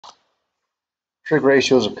Trig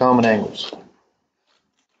ratios of common angles.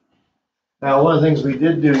 Now, one of the things we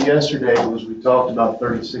did do yesterday was we talked about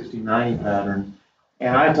 30, 60, 90 pattern,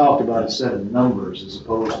 and I talked about a set of numbers as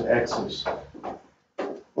opposed to x's.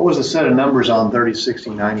 What was the set of numbers on 30, 60,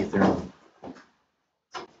 90 theorem?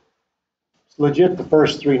 It's legit the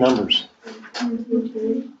first three numbers.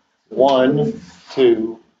 1,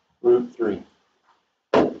 2, root 3.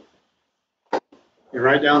 You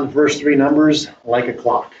write down the first three numbers like a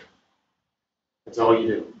clock. That's all you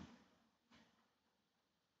do.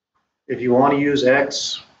 If you want to use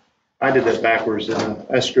x, I did that backwards, didn't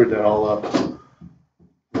I? I screwed that all up.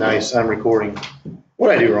 Nice, I'm recording. What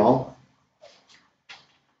did I do wrong?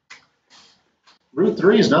 Root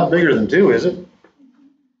 3 is not bigger than 2, is it?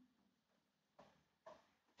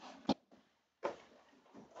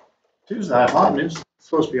 Two is the hypotenuse. It's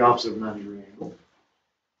supposed to be opposite of a 90-degree angle.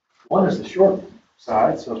 1 is the short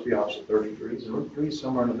side, it's supposed to be opposite 30 degrees, and root 3 is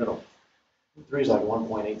somewhere in the middle. Root 3 is like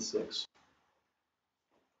 1.86.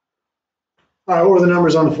 All right, what were the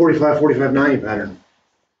numbers on the 45, 45, 90 pattern?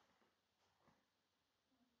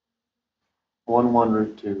 1, 1,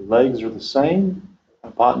 root 2. Legs are the same.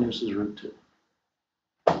 Hypotenuse is root 2.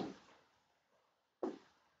 And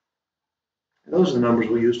those are the numbers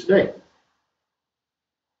we use today.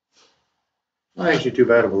 Not actually too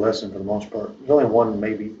bad of a lesson for the most part. There's only one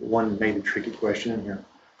maybe tricky question in here.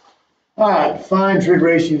 All right, find trig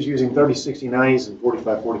ratios using 30, 60, 90s and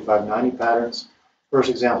 45, 45, 90 patterns. First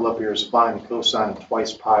example up here is find the cosine of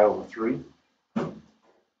twice pi over 3.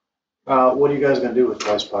 What are you guys going to do with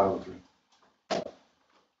twice pi over 3?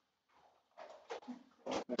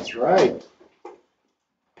 That's right.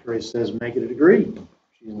 Grace says make it a degree.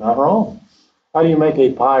 She's not wrong. How do you make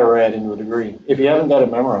a pi rad into a degree if you haven't got it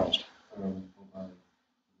memorized?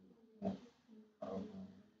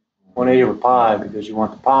 180 over pi, because you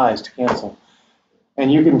want the pi's to cancel. And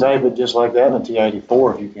you can type it just like that in a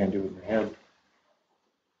TI-84 if you can't do it in your head.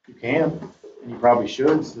 You can, and you probably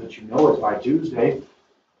should, so that you know it's by Tuesday.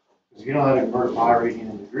 Because if you know how to convert pi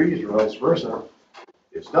radian into degrees or vice versa,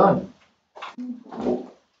 it's done.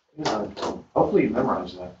 Hopefully you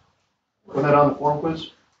memorize that. Put that on the form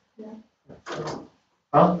quiz? Yeah.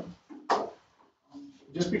 Huh?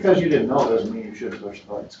 Just because you didn't know doesn't mean you shouldn't push the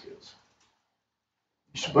buttons, kids.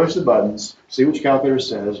 You should push the buttons, see what your calculator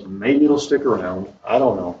says. Maybe it'll stick around. I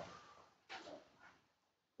don't know.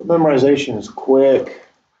 But memorization is quick.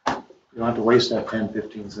 You don't have to waste that 10,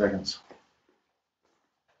 15 seconds.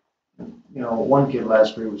 You know, one kid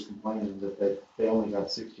last grade was complaining that they only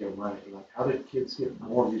got 60 of them right. Like, how did kids get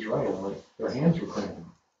more of these right? Like, their hands were cramping.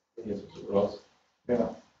 Yeah.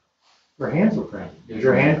 Their hands were cramping. Is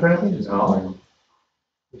your hand cramping? No.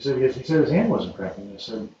 He said his hand wasn't cramping. I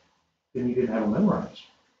said, then you didn't have them memorized.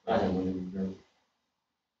 I had one.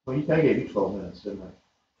 Well, I gave you 12 minutes, didn't I?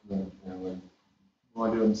 You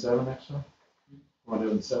want to do it in 7 next time? Want to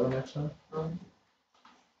do it in 7 next time?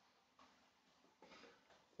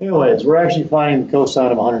 Anyways, we're actually finding the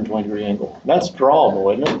cosine of a 120-degree angle. That's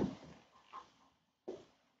drawable, isn't it?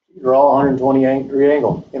 You draw a 120-degree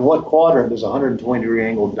angle. In what quadrant does a 120-degree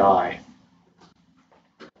angle die?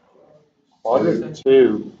 Quadrant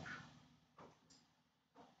 2.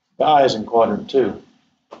 Dies in quadrant 2.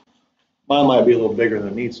 Mine might be a little bigger than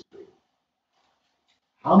it needs to be.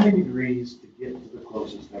 How many degrees to get to the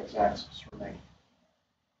closest x-axis remain?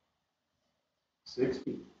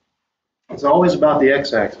 60. It's always about the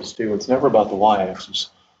x-axis too. It's never about the y-axis.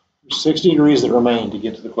 There's 60 degrees that remain to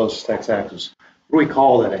get to the closest x-axis. What do we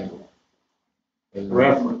call that angle?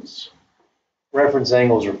 Reference. Reference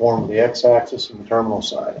angles are formed with the x-axis and the terminal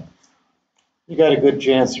side. You got a good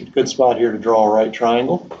chance, good spot here to draw a right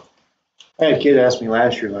triangle. I had a kid ask me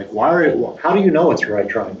last year, like, how do you know it's a right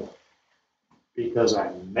triangle? Because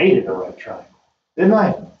I made it a right triangle. Didn't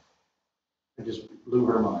I? It just blew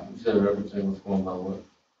her mind. You said a reference angle is formed by what?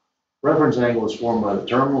 Reference angle is formed by the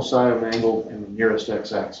terminal side of an angle and the nearest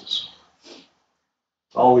x-axis.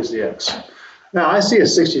 Always the x. Now, I see a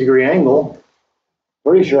 60-degree angle.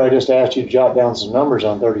 Pretty sure I just asked you to jot down some numbers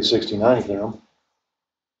on 30, 60, 90 theorem.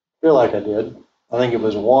 Feel like I did. I think it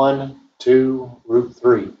was 1, 2, root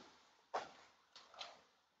 3.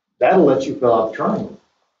 That'll let you fill out the triangle.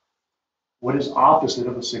 What is opposite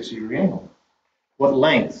of a 60-degree angle? What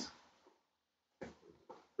length?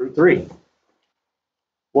 Root 3.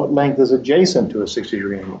 What length is adjacent to a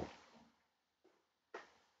 60-degree angle?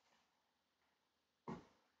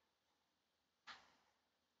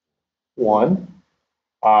 One.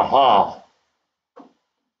 Aha.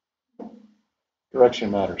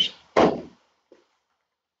 Direction matters.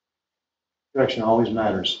 Direction always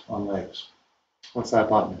matters on legs. What's the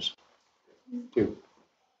hypotenuse? 2.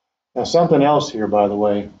 Now something else here, by the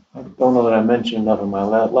way. I don't know that I mentioned enough in my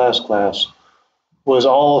last class, was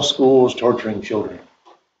all schools torturing children.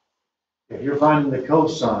 If you're finding the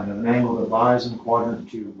cosine of an angle that lies in quadrant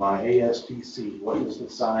 2 by ASTC, what does the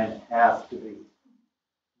sine have to be?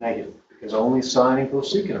 Negative, because only sine and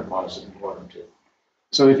cosecant are positive in quadrant 2.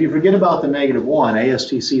 So if you forget about the -1,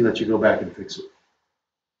 ASTC lets you go back and fix it.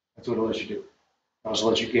 That's what it lets you do. It also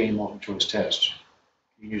lets you gain multiple choice tests.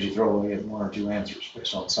 You usually throw away 1 or 2 answers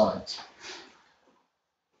based on science.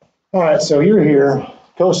 All right, so you're here.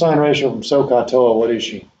 Cosine ratio from SOHCAHTOA, what is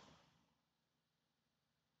she?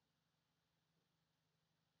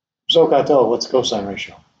 SOHCAHTOA, what's the cosine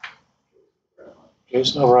ratio?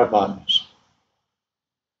 Jason over hypotenuse.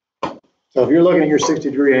 So if you're looking at your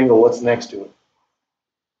 60-degree angle, what's next to it?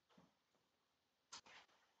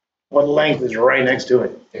 What length is right next to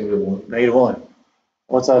it? -1.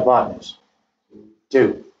 What's the hypotenuse?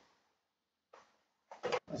 2.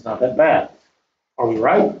 That's not that bad. Are we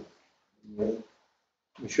right?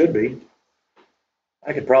 We should be.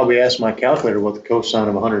 I could probably ask my calculator what the cosine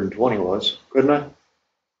of 120 was, couldn't I?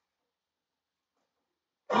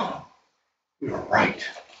 We were right.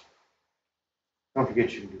 Don't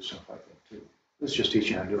forget you can do stuff like that too. This is just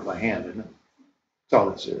teaching you how to do it by hand, isn't it? That's all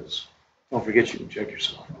this is. Don't forget you can check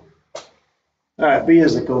yourself. All right, B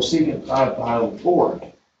is the cosecant 5 pi over 4.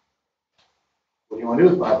 What do you want to do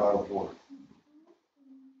with 5 pi over 4?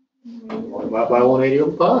 Multiply by 180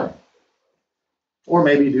 over pi. Or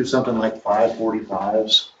maybe you do something like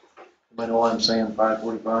 545s. Anybody know why I'm saying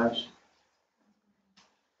 545s?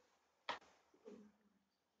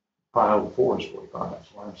 Pi over 4 is 45.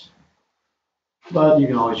 That's what I'm saying. But you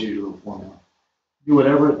can always use your little formula. Do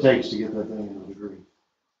whatever it takes to get that thing in a degree.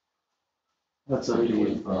 That's up to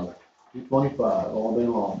you. 225 all day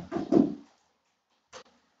long.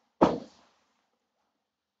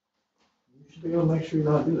 You should be able to make sure you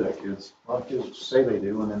know how to do that, kids. A lot of kids say they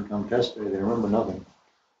do, and then come test day, they remember nothing.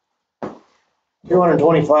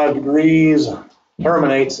 225 degrees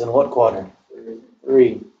terminates in what quadrant?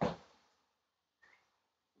 3.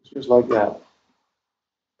 Just like that.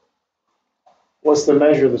 What's the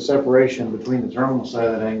measure of the separation between the terminal side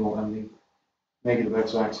of that angle and the negative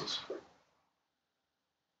x-axis?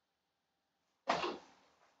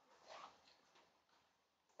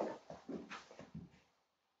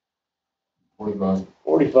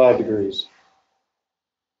 45 degrees.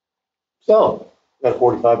 So, got a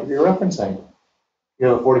 45-degree reference angle. You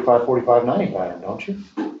have a 45-45-90 pattern, don't you?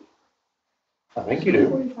 I think you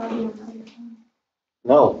do.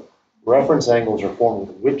 No. Reference angles are formed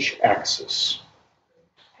with which axis?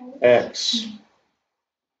 X.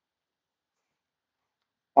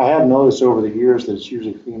 I have noticed over the years that it's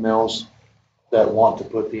usually females that want to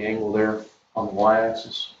put the angle there on the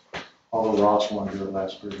y-axis. Although Ross wanted to do it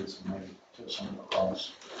last period, so maybe took something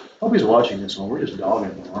across. Hope he's watching this one. We're just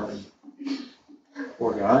dogging him, aren't we?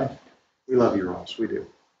 Poor guy. We love you, Ross. We do.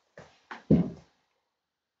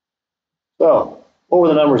 So, what were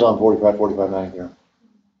the numbers on 45-45-90 here?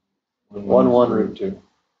 1/1√2.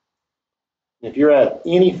 If you're at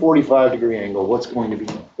any 45-degree angle, what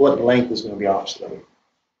length is going to be opposite of it?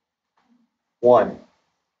 1.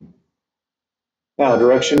 Now,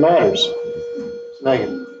 direction matters. It's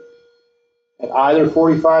negative. At either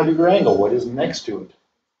 45-degree angle, what is next to it?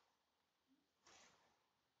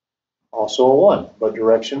 Also a 1, but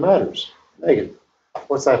direction matters. Negative.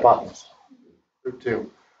 What's the hypotenuse? √2.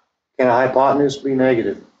 Can a hypotenuse be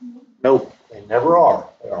negative? Nope, they never are.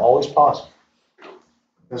 They're always positive.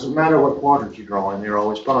 Doesn't matter what quadrant you draw in, they're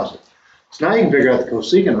always positive. So now you can figure out the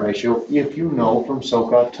cosecant ratio if you know from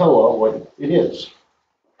SOHCAHTOA what it is.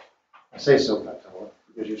 I say SOHCAHTOA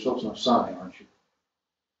because you're supposed to know sine, aren't you?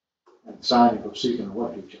 And sine and cosecant are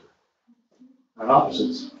what to each other? Not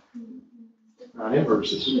opposites. Not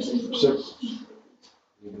inverses. Reciprocals.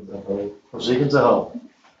 Cosecant's a whole.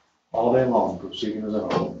 All day long, cosecant is a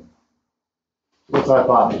whole. What's the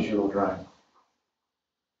hypotenuse, your little triangle?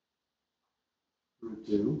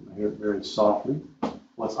 √2. I hear it very softly.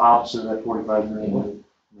 What's opposite of that 45-degree angle?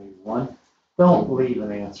 -1. Don't leave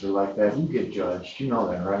an answer like that. You get judged. You know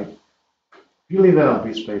that, right? If you leave that on a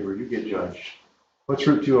piece of paper, you get judged. What's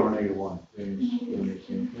 √2 over -1?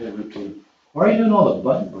 √2. Why are you doing all the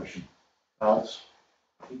button pushing, Alex?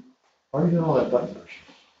 Why are you doing all that button pushing?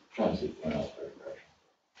 Trying to see if you're not very pressure.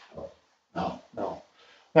 No.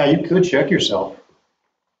 Now, you could check yourself.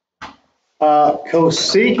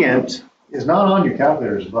 Cosecant is not on your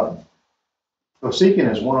calculator as a button. Cosecant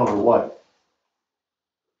is 1 over what?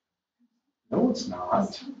 No, it's not.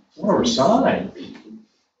 It's 1 over sine.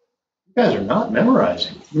 You guys are not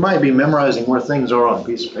memorizing. You might be memorizing where things are on a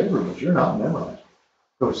piece of paper, but you're not memorizing.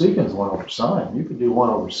 Cosecant's 1 over sine. You could do 1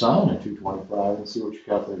 over sine at 225 and see what your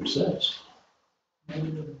calculator says.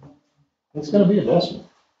 It's going to be a decimal,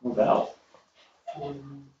 no doubt.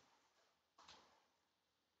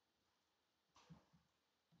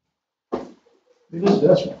 It is a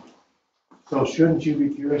decimal. So shouldn't you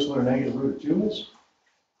be curious what a negative root of 2 is?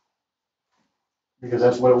 Because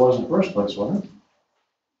that's what it was in the first place, wasn't it?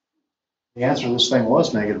 The answer to this thing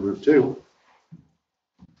was negative root 2.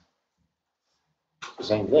 The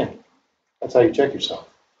same thing. That's how you check yourself.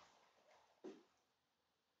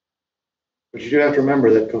 But you do have to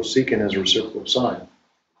remember that cosecant is a reciprocal of sine.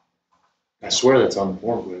 I swear that's on the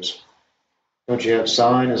form quiz. Don't you have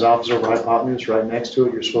sine as opposite over hypotenuse right next to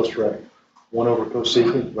it? You're supposed to write 1 over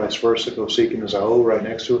cosecant, vice versa. Cosecant is a O right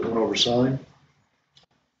next to it, 1 over sine.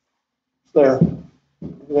 It's there.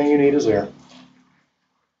 Everything you need is there.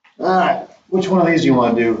 All right. Which one of these do you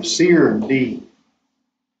want to do? C or D?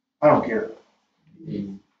 I don't care.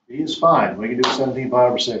 D is fine. We can do 17 pi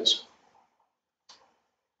over 6.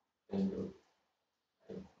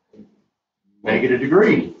 Make it a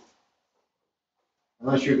degree.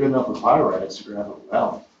 Unless you're good enough with pi radics to graph it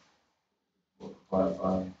without.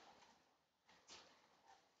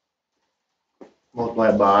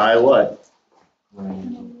 Multiply by what?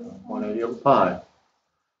 180 over pi.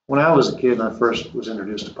 When I was a kid and I first was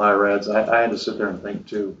introduced to pi rads, I had to sit there and think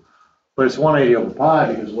too. But it's 180 over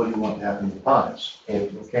pi because what do you want to happen to the pi's?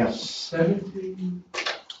 Cancel. 17.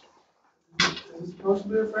 Is it supposed to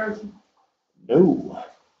be a fraction? No.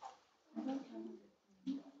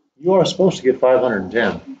 You are supposed to get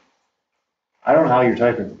 510. I don't know how you're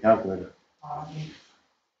typing the calculator. I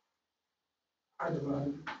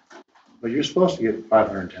divided. But you're supposed to get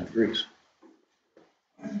 510 degrees.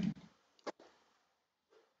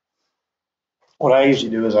 What I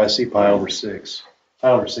usually do is I see pi over 6. Pi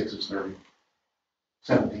over 6 is 30.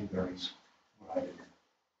 17 30s. What I do.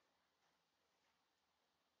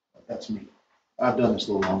 That's me. I've done this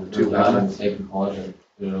a little longer too.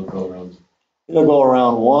 It'll go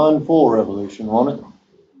around 1 full revolution, won't it?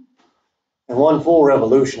 And 1 full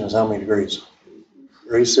revolution is how many degrees?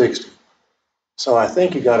 360. So I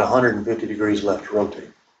think you got 150 degrees left to rotate.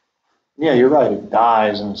 Yeah, you're right. It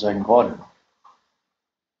dies in the second quadrant.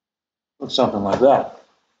 Looks something like that.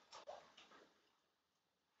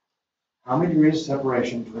 How many degrees of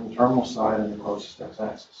separation between the terminal side and the closest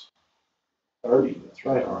x-axis? 30. That's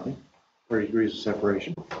right, Harvey. 30 degrees of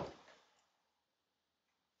separation.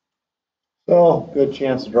 So, good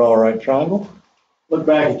chance to draw a right triangle. Look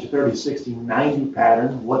back at your 30, 60, 90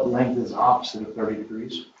 pattern. What length is opposite of 30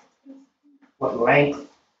 degrees? What length?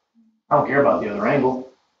 I don't care about the other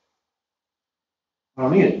angle. I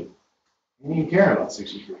don't need it. You don't even care about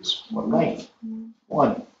 60 degrees. What length?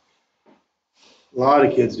 1. A lot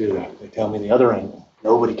of kids do that. They tell me the other angle.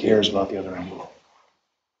 Nobody cares about the other angle.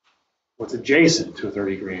 What's adjacent to a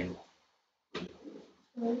 30-degree angle?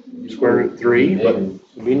 Square root 3, but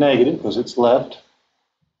it'll be negative because it's left.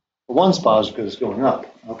 The 1's positive because it's going up.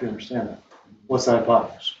 I hope you understand that. What's the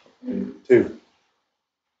hypotenuse? 2.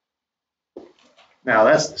 Now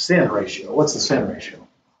that's the sin ratio. What's the sin ratio?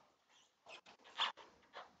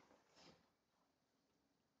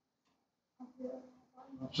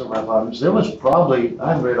 Some hypotenuse. There was probably, I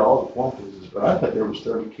haven't read all the form quizzes, but I bet there was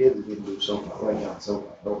 30 kids that didn't do so far right now. So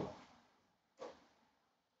far.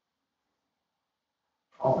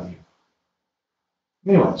 All of you.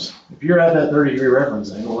 Anyways, if you're at that 30-degree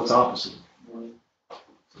reference angle, what's opposite? So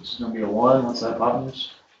this is going to be a 1. What's the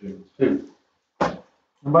hypotenuse? 2.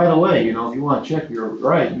 And by the way, you know, if you want to check you're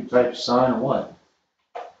right, you type sine of what?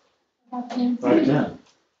 510.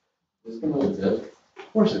 Of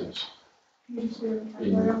course it is. If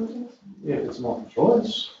it's multiple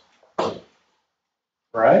choice.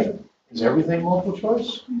 Right? Is everything multiple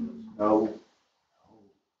choice? No.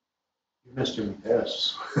 You missed too many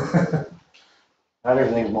tests. Not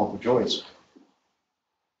everything's multiple choice.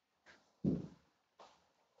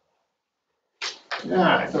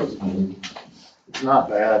 Nah, it's not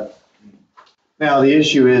bad. Now the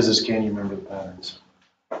issue is can you remember the patterns?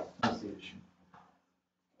 That's the issue.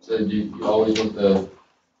 So do you always want the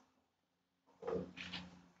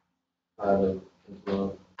pi to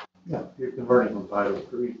well? Yeah, you're converting from pi to a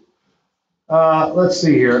degree. Let's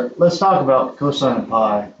see here. Let's talk about cosine of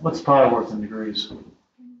pi. What's pi worth in degrees?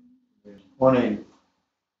 180.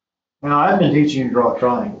 Now, I've been teaching you to draw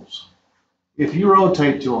triangles. If you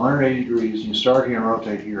rotate to 180 degrees, and you start here and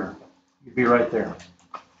rotate here, you'd be right there.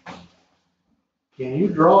 Can you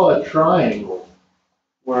draw a triangle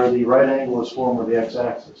where the right angle is formed with the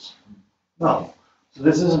x-axis? No. So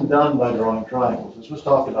this isn't done by drawing triangles. This was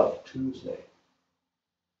talked about Tuesday.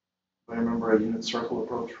 I remember a unit circle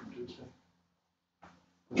approach from Tuesday.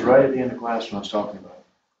 It was right at the end of class when I was talking about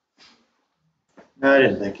it. No, I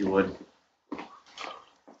didn't think you would.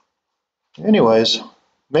 Anyways,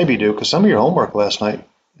 maybe you do, because some of your homework last night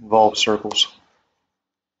involved circles.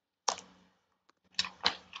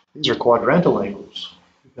 These are quadrantal angles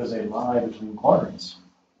because they lie between quadrants.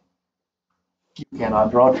 You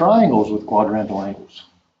cannot draw triangles with quadrantal angles.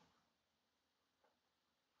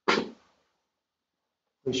 At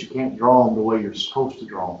least you can't draw them the way you're supposed to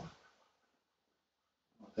draw them.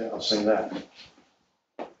 I'll say that.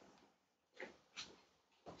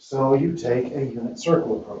 So you take a unit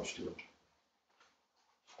circle approach to it.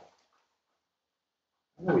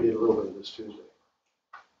 I know we did a little bit of this Tuesday.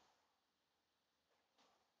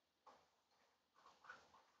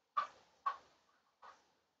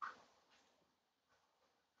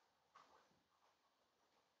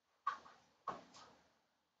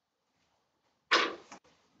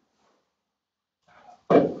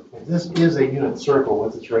 If this is a unit circle,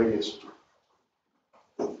 what's its radius?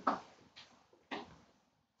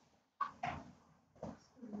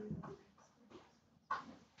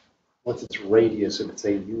 What's its radius if it's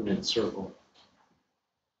a unit circle?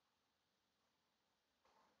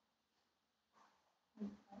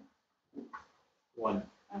 One.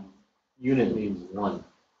 Unit means one.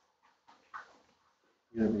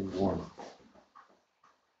 Unit means one.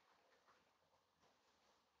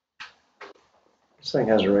 This thing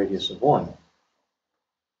has a radius of 1.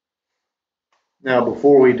 Now,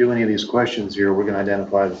 before we do any of these questions here, we're going to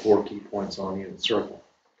identify the 4 key points on a unit circle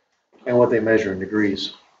and what they measure in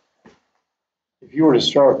degrees. If you were to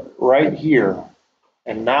start right here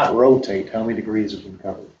and not rotate, how many degrees have been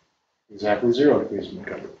covered? Exactly 0 degrees have been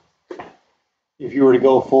covered. If you were to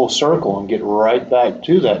go full circle and get right back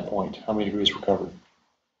to that point, how many degrees were covered?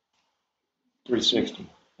 360.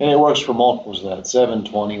 And it works for multiples of that,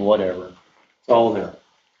 720, whatever. It's all there.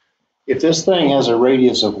 If this thing has a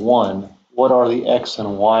radius of 1, what are the x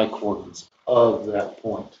and y coordinates of that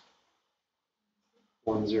point?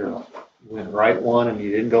 1, 0. You went right 1 and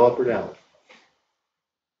you didn't go up or down.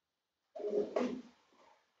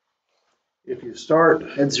 If you start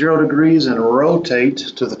at 0 degrees and rotate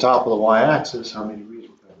to the top of the y-axis, how many degrees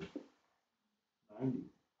were covered? 90.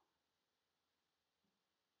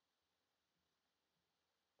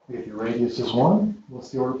 If your radius is 1,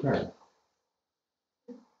 what's the order of parent?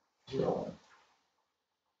 0.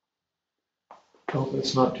 Hope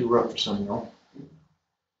that's not too rough for some of y'all.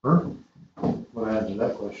 What answered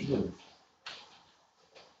that question, didn't it?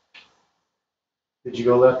 Did you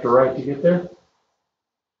go left or right to get there?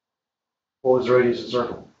 What was the radius of the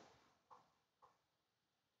circle?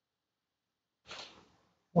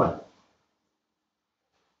 1.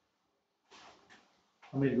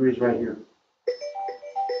 How many degrees right here?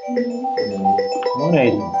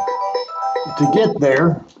 180. To get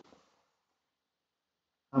there,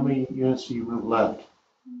 how many units do you move left?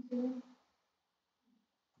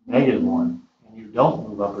 -1. And you don't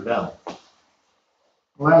move up or down.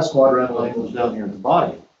 The last quadrantal angle is down here at the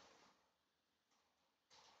body.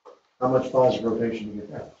 How much positive rotation do you get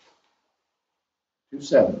there?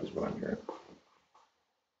 270 is what I'm hearing.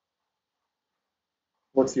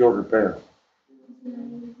 What's the ordered pair?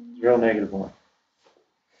 0, -1.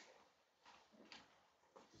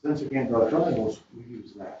 Since we can't draw triangles, we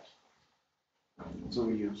use that. That's what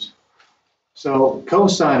we use. So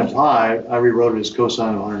cosine of pi, I rewrote it as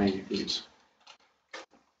cosine of 180 degrees.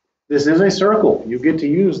 This is a circle. You get to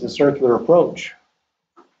use the circular approach.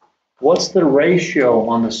 What's the ratio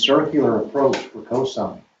on the circular approach for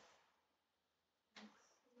cosine?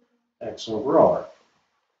 X over R.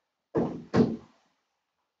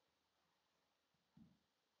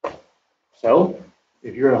 So,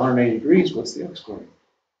 if you're at 180 degrees, what's the x coordinate?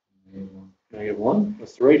 -1.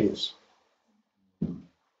 What's the radius?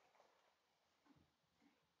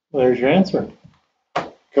 Well, there's your answer.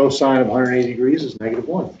 Cosine of 180 degrees is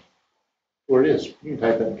 -1. Where it is. You can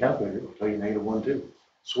type that in the calculator. It'll tell you -1 too.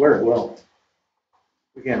 Swear it will.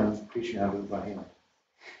 Again, I'm teaching you how to do it by hand.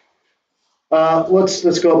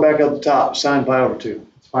 Let's go back up the top. Sine pi over 2.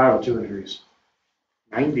 It's pi over 2 degrees.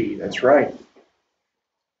 90. That's right.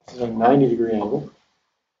 This is a 90-degree angle.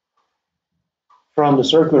 From the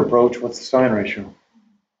circular approach, what's the sine ratio?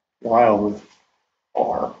 Y over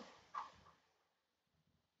R.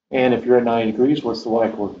 And if you're at 90 degrees, what's the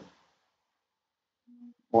y coordinate?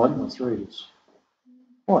 1. What's the radius?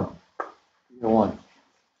 1. 1.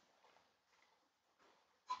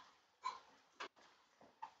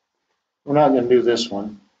 We're not going to do this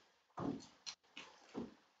one.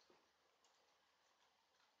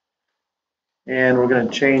 And we're going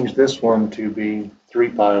to change this one to be 3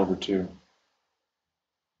 pi over 2.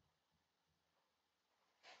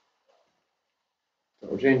 So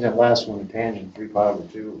We're changing that last one to tangent 3 pi over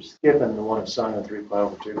 2. We're skipping the one of sine of 3 pi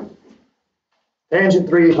over 2. Tangent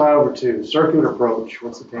 3 pi over 2, circular approach.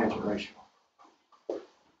 What's the tangent ratio?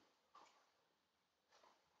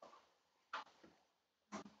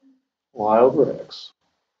 Y over x.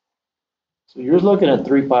 So you're looking at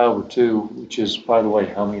 3 pi over 2, which is, by the way,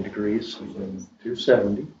 how many degrees?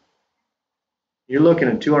 270. You're looking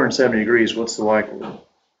at 270 degrees. What's the y coordinate?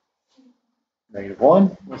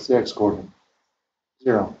 -1. What's the x coordinate?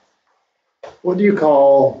 0. What do you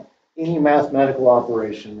call any mathematical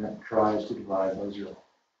operation that tries to divide by 0?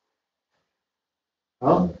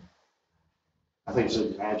 Huh? I think you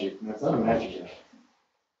said magic. That's not a magic.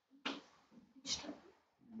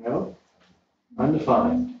 No.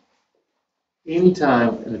 Undefined.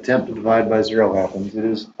 Anytime an attempt to divide by 0 happens, it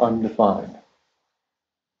is undefined.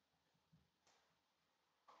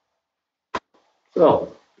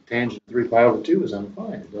 So, the tangent of 3 pi over 2 is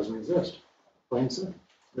undefined. It doesn't exist. Plain simple.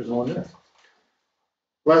 There's no one there.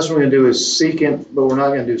 Last one we're going to do is secant, but we're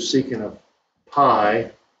not going to do secant of pi.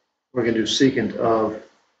 We're going to do secant of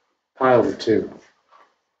pi over 2.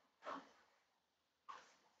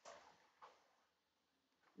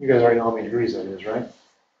 You guys already know how many degrees that is, right?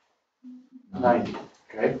 90.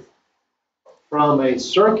 Okay. From a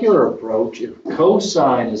circular approach, if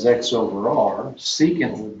cosine is x over r,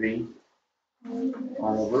 secant would be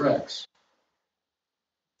r over x.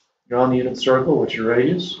 You're on the unit circle. What's your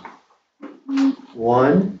radius?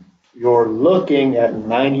 1. You're looking at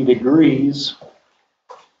 90 degrees.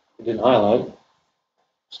 It didn't highlight.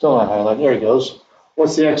 Still not highlighted. There it goes.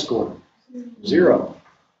 What's the x coordinate? 0.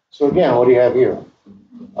 So again, what do you have here?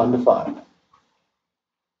 Undefined.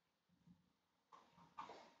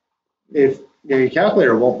 If your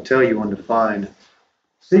calculator won't tell you undefined,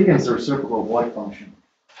 secant's the reciprocal of what function?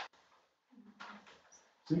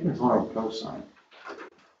 Secant's 1 over cosine.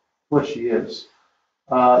 What she is.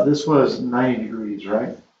 This was 90 degrees,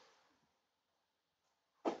 right?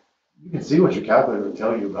 You can see what your calculator will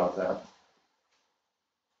tell you about that.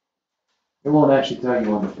 It won't actually tell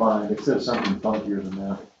you undefined. It says something funkier than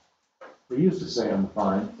that. It used to say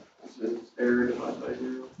undefined. It's error divided by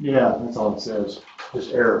 0. Yeah, that's all it says.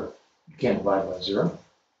 Just error. You can't divide by 0.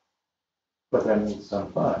 But that means it's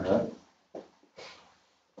undefined, right?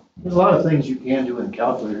 There's a lot of things you can do in the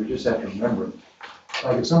calculator. You just have to remember it.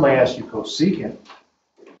 Like if somebody asks you cosecant,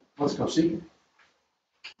 what's cosecant?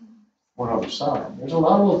 1 over sine. There's a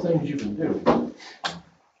lot of little things you can do.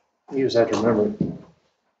 You just have to remember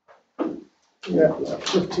it. Yeah,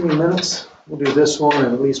 15 minutes. We'll do this one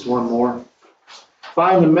and at least one more.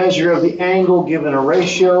 Find the measure of the angle given a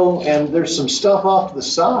ratio, and there's some stuff off to the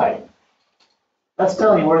side. That's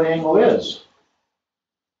telling you where the angle is.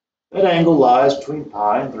 That angle lies between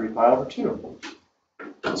pi and 3 pi over 2.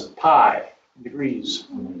 It's pi in degrees.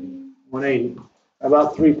 180.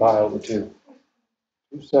 About 3 pi over 2.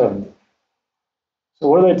 270. So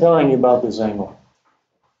what are they telling you about this angle?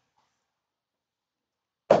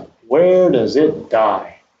 Where does it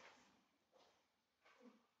die?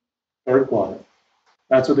 Third quadrant.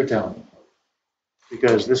 That's what they're telling you.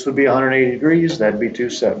 Because this would be 180 degrees, that'd be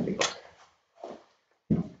 270.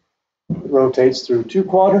 It rotates through 2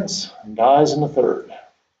 quadrants and dies in the third.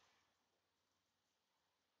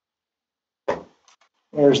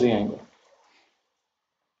 There's the angle.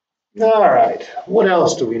 All right, what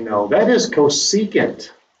else do we know? That is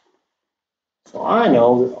cosecant. So I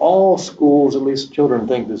know that all schools, at least children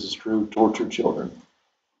think this is true, torture children.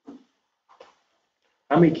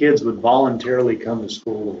 How many kids would voluntarily come to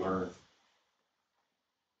school to learn?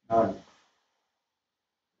 None.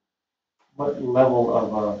 What level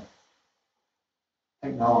of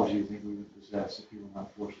technology do you think we would possess if you were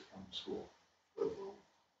not forced to come to school?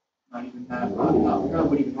 Not even that. I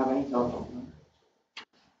wouldn't even have any telephone.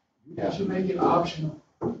 You should make it optional.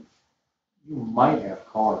 You might have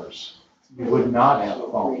cars. You would not have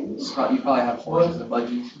phones. You probably have horses and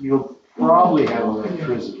buggies. You'll probably have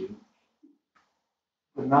electricity,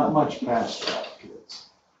 but not much past that, kids.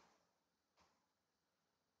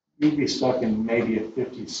 You'd be stuck in maybe a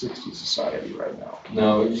 50s, 60s society right now.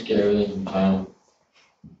 No, we just get everything from China.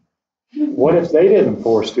 What if they didn't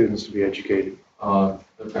force students to be educated?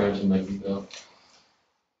 Their parents would make them go.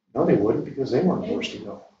 No, they wouldn't, because they weren't forced to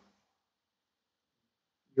go.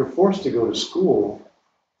 You're forced to go to school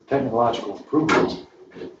for technological improvements.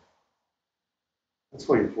 That's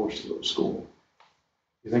why you're forced to go to school.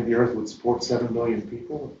 You think the earth would support 7 billion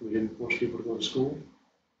people if we didn't force people to go to school?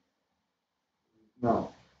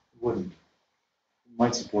 No, it wouldn't. It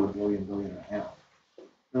might support 1 billion, 1.5 billion.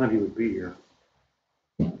 None of you would be here.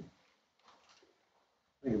 Think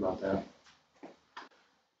about that.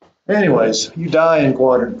 Anyways, you die in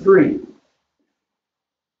quadrant 3.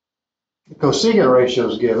 The cosecant ratio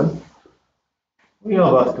is given. What do you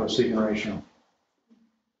know about the cosecant ratio?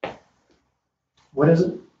 What is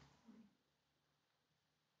it?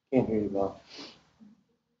 Can't hear you, Bob.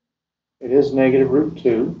 It is negative root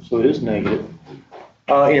 2, so it is negative.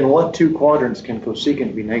 In what two quadrants can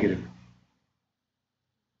cosecant be negative?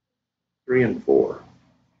 3 and 4.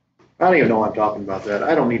 I don't even know why I'm talking about that.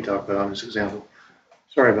 I don't need to talk about it on this example.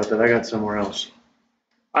 Sorry about that. I got somewhere else.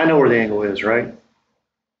 I know where the angle is, right?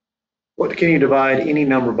 What can you divide any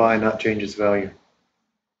number by and not change its value?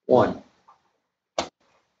 1.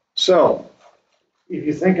 So, if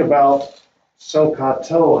you think about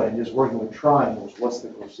SOHCAHTOA and just working with triangles, what's the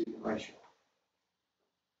cosecant ratio?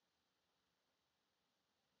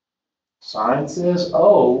 Sine says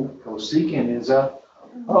O, cosecant is a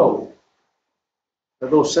O. That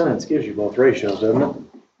little sentence gives you both ratios, doesn't it?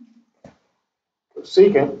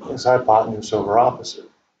 Cosecant is hypotenuse over opposite.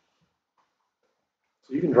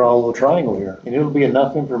 So you can draw a little triangle here, and it'll be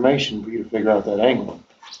enough information for you to figure out that angle.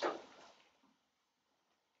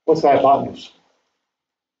 What's the hypotenuse?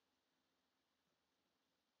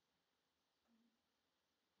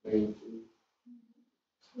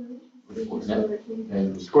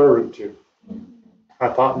 Square root 2.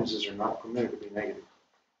 Hypotenuses are not permitted to be negative.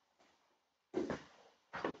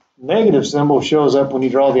 Negative symbol shows up when you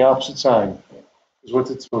draw the opposite side. Is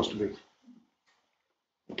what's it supposed to be?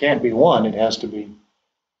 It can't be 1, it has to be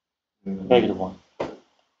negative 1.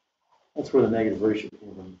 That's where the negative ratio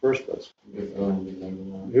came from in the first place.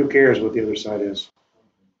 Who cares what the other side is?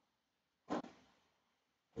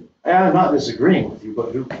 I'm not disagreeing with you,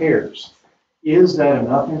 but who cares? Is that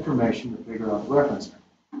enough information to figure out the reference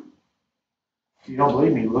angle? If you don't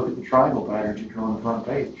believe me, look at the triangle patterns you draw on the front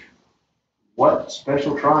page. What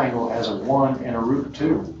special triangle has a 1 and a root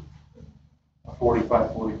 2? A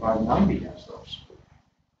 45, 45, 90 has those.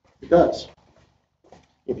 It does.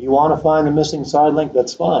 If you want to find the missing side length,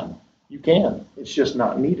 that's fine. You can. It's just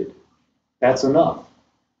not needed. That's enough.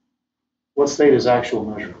 What's theta's actual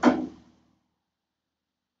measure?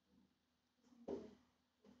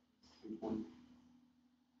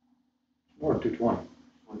 More than 220.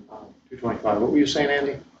 225. What were you saying,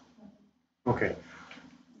 Andy? Okay.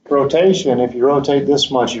 Rotation, if you rotate this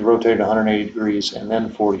much, you rotate 180 degrees and then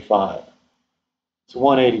 45. So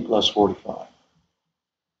 180 plus 45,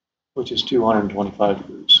 which is 225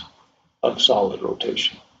 degrees of solid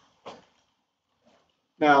rotation.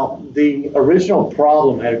 Now, the original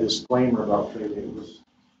problem had a disclaimer about theta. It was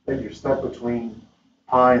that you're stuck between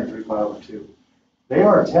pi and 3 pi over 2. They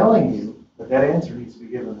are telling you that that answer needs to be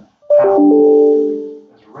given how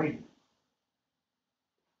as a radian.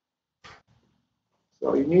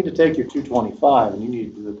 So you need to take your 225 and you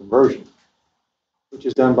need to do the conversion, which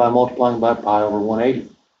is done by multiplying by pi over 180.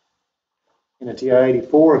 In a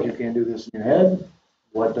TI-84, if you can't do this in your head,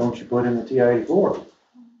 what don't you put in the TI-84?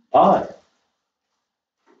 Pi.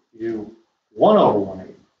 You 1 over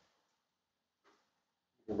 180.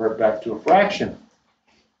 Convert back to a fraction.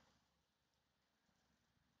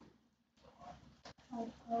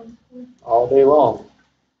 All day long.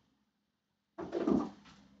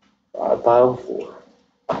 5 pi over 4.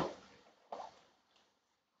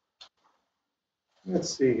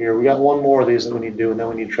 Let's see here. We got one more of these that we need to do, and then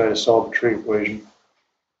we need to try to solve the trig equation.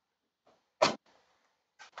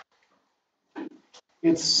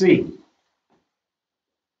 It's C.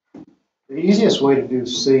 The easiest way to do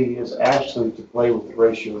C is actually to play with the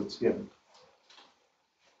ratio that's given.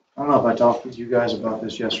 I don't know if I talked with you guys about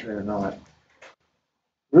this yesterday or not.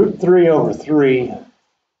 Root 3 over 3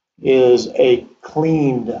 is a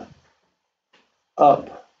cleaned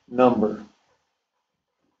up number.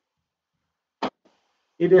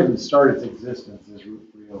 It didn't start its existence as root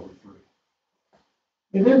 3 over 3.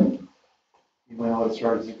 It didn't. You know what it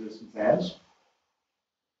started its existence as?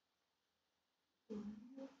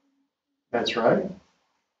 That's right.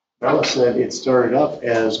 Bella said it started up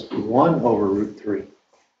as 1 over root 3.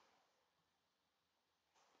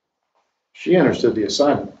 She understood the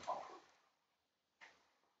assignment.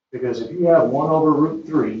 Because if you have 1 over root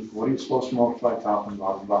 3, what are you supposed to multiply top and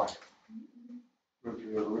bottom by? Root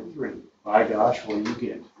 3 over root 3. By gosh, what do you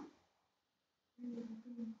get? You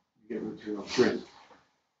get root 3 over 3.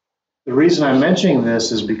 The reason I'm mentioning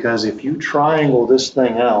this is because if you triangle this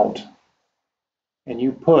thing out and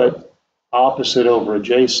you put opposite over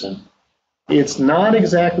adjacent, it's not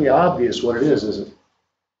exactly obvious what it is it?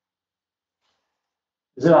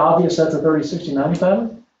 Is it obvious that's a 30, 60, 90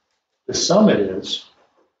 pattern? To some it is,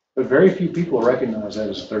 but very few people recognize that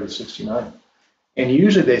as a 30, 60, 90. And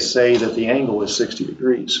usually they say that the angle is 60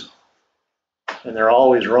 degrees. And they're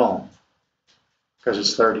always wrong because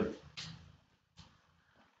it's 30.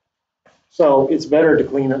 So it's better to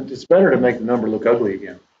clean up, it's better to make the number look ugly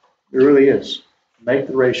again. It really is. Make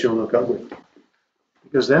the ratio look ugly.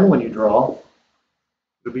 Because then when you draw,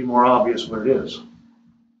 it'll be more obvious what it is.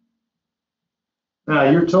 Now,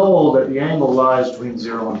 you're told that the angle lies between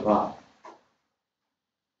 0 and pi.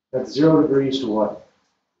 That's 0 degrees to what?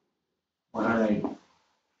 180.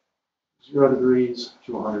 0 degrees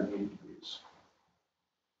to 180 degrees.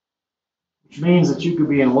 Which means that you could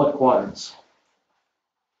be in what quadrants?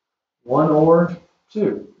 1 or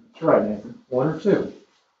 2. That's right, Nathan. 1 or 2.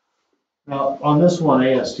 Now, on this one,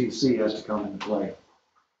 ASTC has to come into play.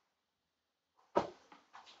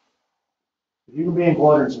 If you can be in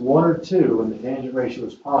quadrants 1 or 2 and the tangent ratio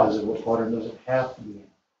is positive, what quadrant does it have to be in?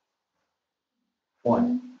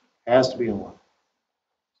 1. It has to be in 1.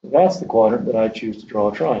 So that's the quadrant that I choose to draw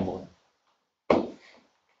a triangle in.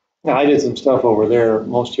 Now, I did some stuff over there.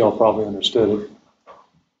 Most of y'all probably understood it.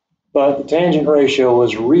 But the tangent ratio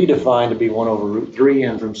was redefined to be 1 over root 3,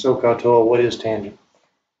 and from SOHCAHTOA, what is tangent?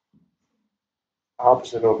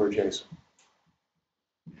 Opposite over adjacent.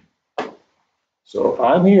 So if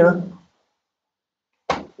I'm here,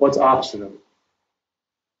 what's opposite of it?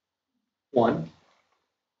 1.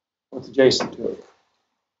 What's adjacent to it?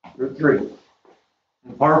 Root 3.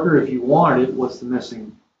 And Parker, if you wanted it, what's the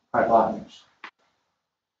missing hypotenuse?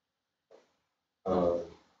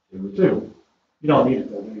 2. You don't need it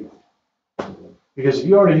though, do you? Because if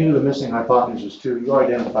you already knew the missing hypotenuse was 2, you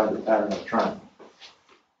identified the pattern of the triangle.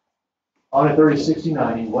 On a 30, 60,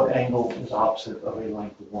 90, what angle is opposite of a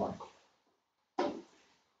length of 1?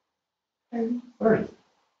 30.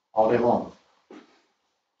 All day long.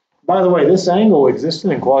 By the way, this angle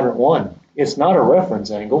existed in quadrant 1. It's not a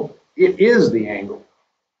reference angle. It is the angle.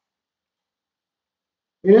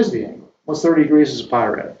 It is the angle. What's 30 degrees as a pi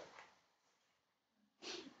rad?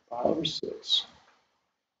 5 over 6.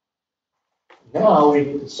 Now we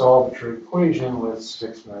need to solve the trig equation with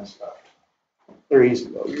 6 minutes left. They're easy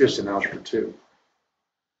though. You're just in algebra 2.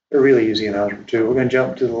 They're really easy in algebra 2. We're going to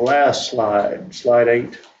jump to the last slide, slide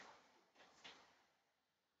 8.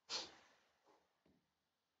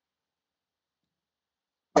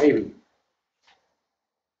 Maybe.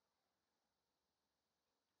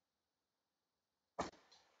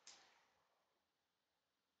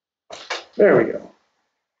 There we go.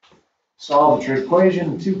 Solve the trig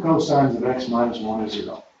equation. 2 cosines of x minus 1 is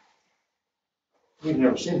 0. You've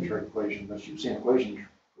never seen a trig equation, but you've seen equations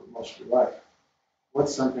for most of your life.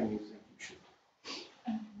 What's something you think you should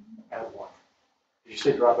add 1? Did you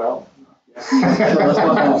say drop out?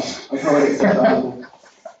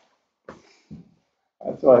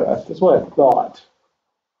 That's what I thought.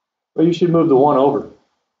 But you should move the 1 over.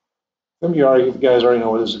 Some of you guys already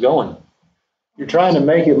know where this is going. You're trying to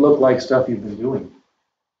make it look like stuff you've been doing.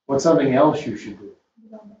 What's something else you should do?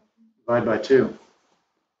 Divide by 2.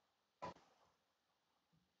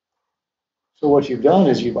 So what you've done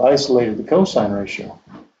is you've isolated the cosine ratio.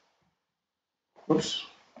 Oops.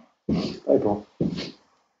 Typo.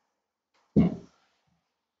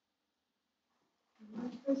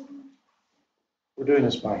 We're doing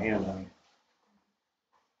this by hand, honey.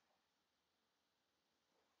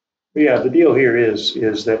 But yeah, the deal here is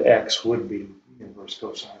that x would be the inverse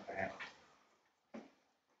cosine of half.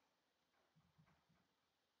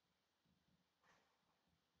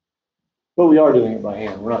 But we are doing it by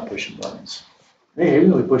hand. We're not pushing buttons. Hey,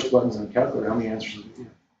 even if we pushed buttons in the calculator, how many answers would we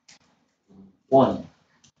get? 1.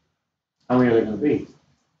 How many are there going to be?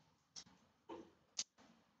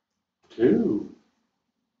 2.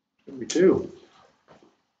 It's going to be 2.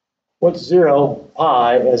 What's 0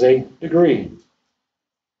 pi as a degree?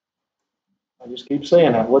 I just keep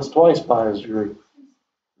saying that. What's twice pi as a degree?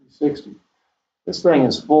 60. This thing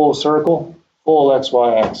is full circle, full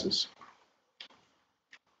xy axis.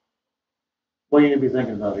 What do you need to be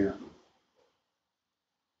thinking about here?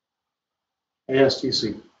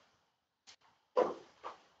 ASTC.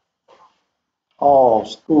 All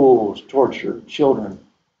schools torture children.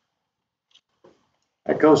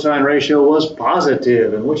 That cosine ratio was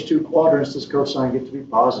positive. In which 2 quadrants does cosine get to be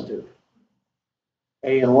positive?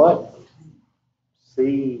 A and what?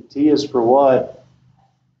 C. T is for what?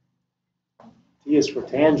 T is for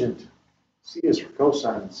tangent. C is for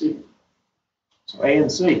cosine. C. So A and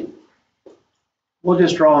C. We'll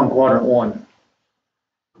just draw in quadrant 1.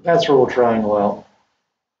 That's where we'll triangle out.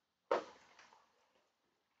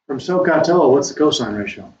 From SOHCAHTOA, what's the cosine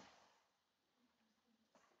ratio?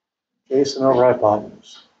 Adjacent over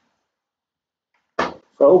hypotenuse.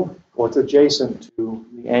 So, what's adjacent to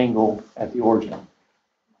the angle at the origin?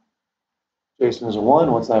 Adjacent is a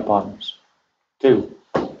 1, what's the hypotenuse? 2.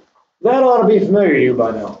 That ought to be familiar to you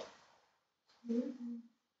by now.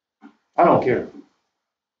 I don't care.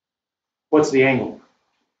 What's the angle?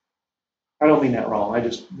 I don't mean that wrong,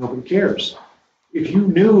 nobody cares. If you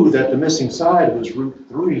knew that the missing side was root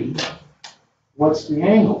 3, what's the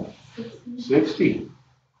angle? 60.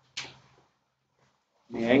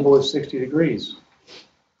 The angle is 60 degrees.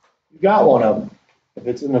 You got one of them. If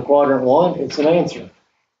it's in the quadrant 1, it's an answer.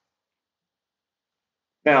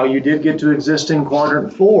 Now, you did get to exist in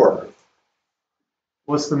quadrant 4.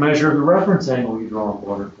 What's the measure of the reference angle you draw in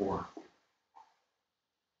quadrant 4?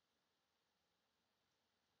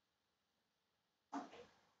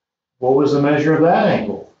 What was the measure of that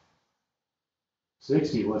angle?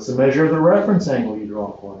 60. What's the measure of the reference angle you draw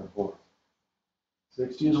in quadrant 4?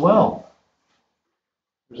 60 as well.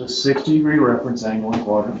 There's a 60-degree reference angle in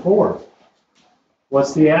quadrant 4.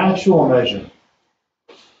 What's the actual measure?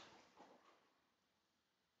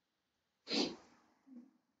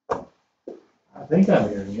 I think I'm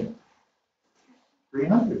hearing it.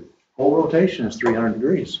 300. Whole rotation is 300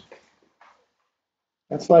 degrees.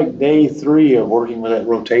 That's like day 3 of working with that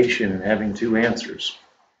rotation and having 2 answers.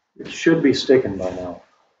 It should be sticking by now.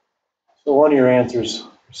 So one of your answers,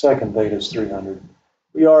 second theta is 300.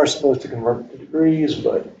 We are supposed to convert to degrees,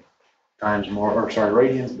 but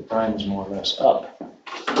radians, but time is more or less up.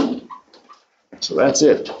 So that's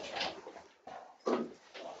it.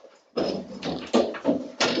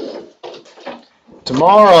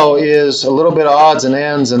 Tomorrow is a little bit of odds and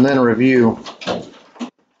ends and then a review.